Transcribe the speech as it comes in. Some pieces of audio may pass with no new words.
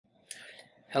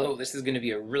Hello, this is going to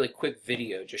be a really quick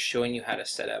video just showing you how to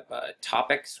set up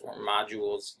topics or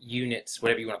modules, units,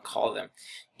 whatever you want to call them,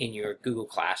 in your Google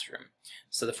Classroom.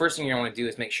 So the first thing you want to do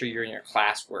is make sure you're in your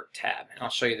classwork tab. And I'll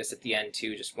show you this at the end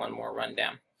too, just one more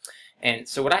rundown. And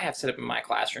so what I have set up in my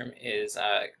classroom is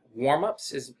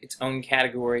warm-ups is its own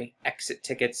category, exit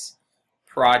tickets,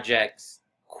 projects,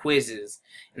 quizzes,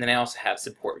 and then I also have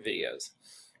support videos.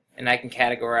 And I can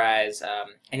categorize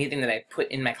anything that I put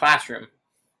in my classroom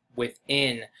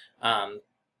within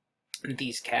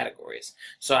these categories.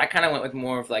 So I kind of went with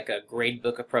more of like a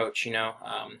gradebook approach,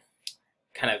 kind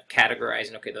of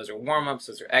categorizing, okay, those are warm-ups,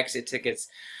 those are exit tickets,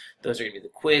 those are going to be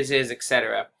the quizzes,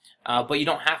 etc. But you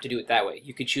don't have to do it that way.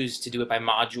 You could choose to do it by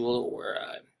module or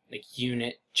like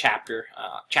unit, chapter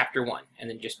 1, and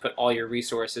then just put all your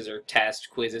resources or tests,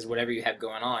 quizzes, whatever you have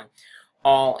going on,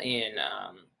 all in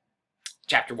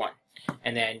chapter 1.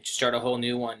 And then start a whole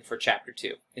new one for chapter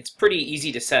 2. It's pretty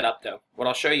easy to set up though. What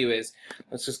I'll show you is,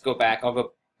 let's just go back. I'll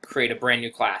go create a brand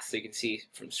new class so you can see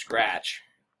from scratch.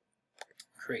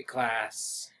 Create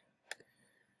class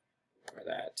for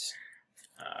that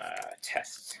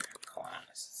test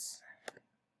class.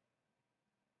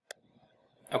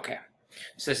 Okay,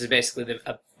 so this is basically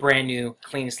a brand new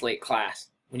clean slate class.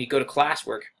 When you go to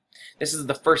classwork, this is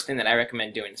the first thing that I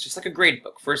recommend doing. It's just like a grade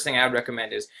book. First thing I would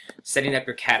recommend is setting up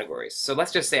your categories. So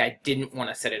let's just say I didn't want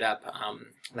to set it up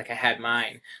like I had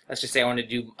mine. Let's just say I want to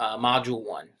do module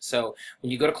 1. So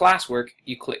when you go to classwork,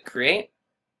 you click create,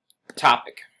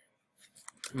 topic,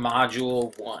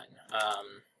 module 1,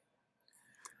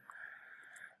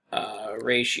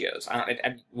 ratios,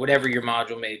 whatever your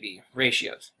module may be,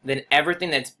 ratios. Then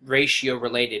everything that's ratio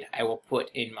related I will put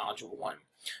in module 1.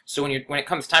 So when it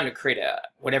comes time to create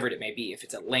whatever it may be, if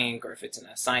it's a link or if it's an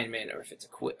assignment or if it's a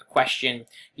question,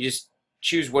 you just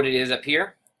choose what it is up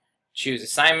here. Choose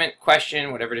assignment,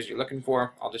 question, whatever it is you're looking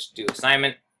for. I'll just do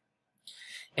assignment.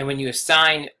 And when you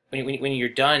assign, when you're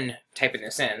done typing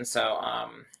this in, so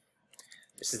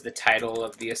this is the title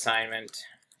of the assignment.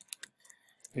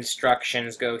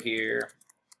 Instructions go here,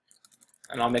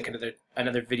 and I'll make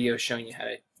another video showing you how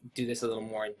to do this a little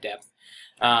more in depth.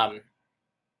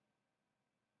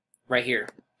 Right here,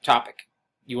 topic.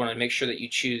 You want to make sure that you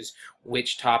choose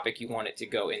which topic you want it to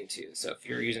go into. So if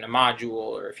you're using a module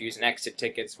or if you're using exit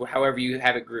tickets, however you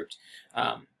have it grouped,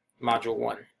 module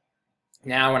 1.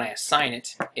 Now when I assign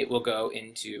it, it will go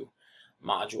into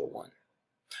module 1.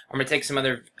 I'm going to take some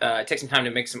time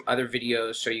to make some other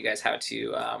videos, show you guys how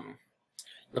to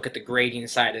look at the grading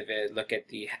side of it, look at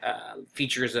the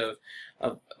features of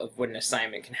what an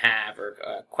assignment can have or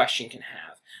a question can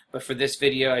have. But for this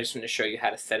video, I just want to show you how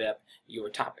to set up your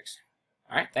topics.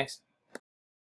 All right, thanks.